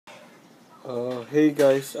Hey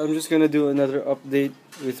guys, I'm just gonna do another update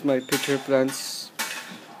with my pitcher plants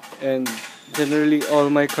and generally all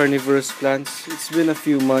my carnivorous plants. It's been a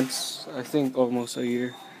few months, I think almost a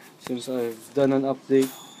year, since I've done an update.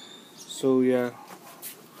 So yeah,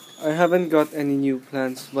 I haven't got any new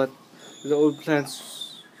plants, but the old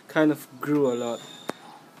plants kind of grew a lot.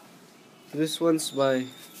 This one's by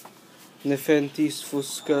Nepenthes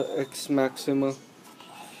Fusca X Maxima.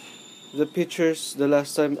 The pictures the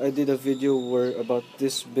last time I did a video were about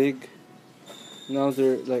this big. Now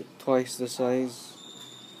they're like twice the size.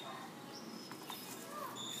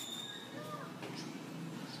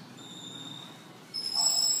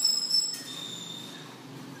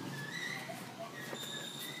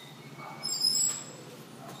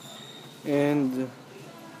 And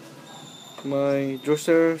my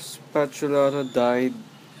Drosera spatulata died.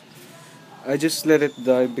 I just let it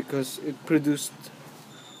die because it produced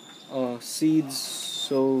seeds.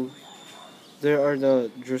 So there are the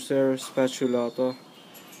Drosera spatulata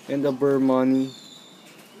and the Burmani.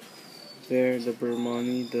 There, the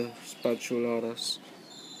Burmani, the spatulatas.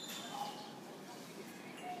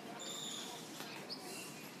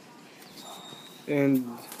 And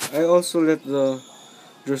I also let the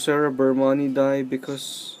Drosera Burmani die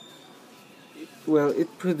because, well, it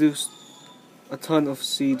produced a ton of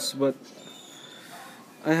seeds, but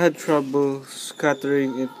I had trouble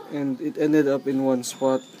scattering it, and it ended up in one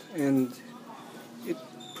spot, and it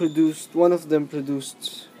produced, one of them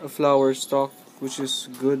produced a flower stalk, which is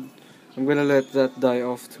good. I'm gonna let that die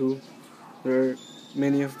off too. There are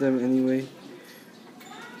many of them anyway.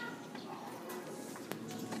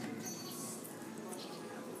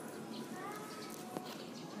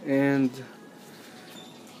 And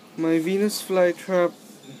my Venus flytrap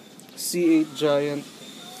C8 giant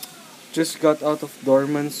just got out of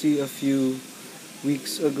dormancy a few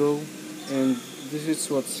weeks ago, and this is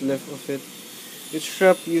what's left of it. Its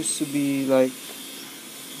trap used to be like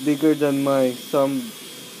bigger than my thumb,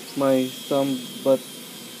 but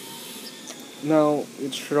now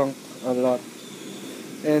it shrunk a lot.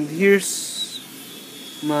 And here's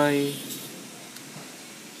my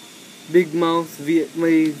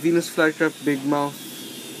my Venus flytrap big mouth.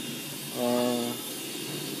 Uh,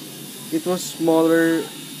 it was smaller.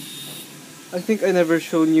 I think I never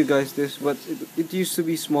shown you guys this, but it used to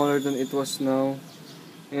be smaller than it was now,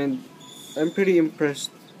 and I'm pretty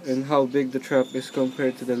impressed in how big the trap is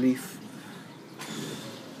compared to the leaf.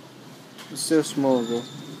 It's still small though.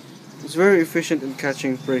 It's very efficient in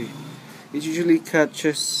catching prey. It usually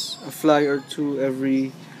catches a fly or two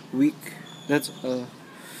every week. That's a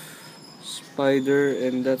spider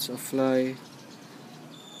and that's a fly.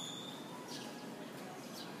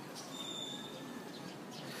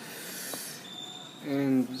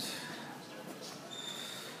 And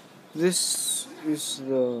this is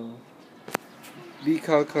the B.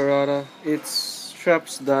 calcarata. Its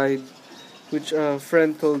traps died, which a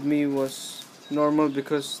friend told me was normal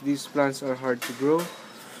because these plants are hard to grow,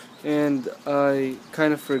 and I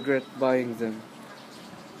kind of regret buying them.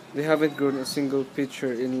 They haven't grown a single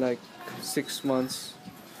pitcher in like 6 months,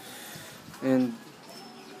 and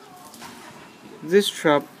this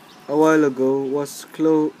trap a while ago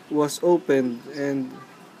was opened, and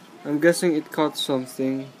I'm guessing it caught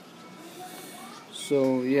something.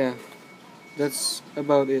 So yeah, that's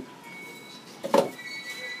about it.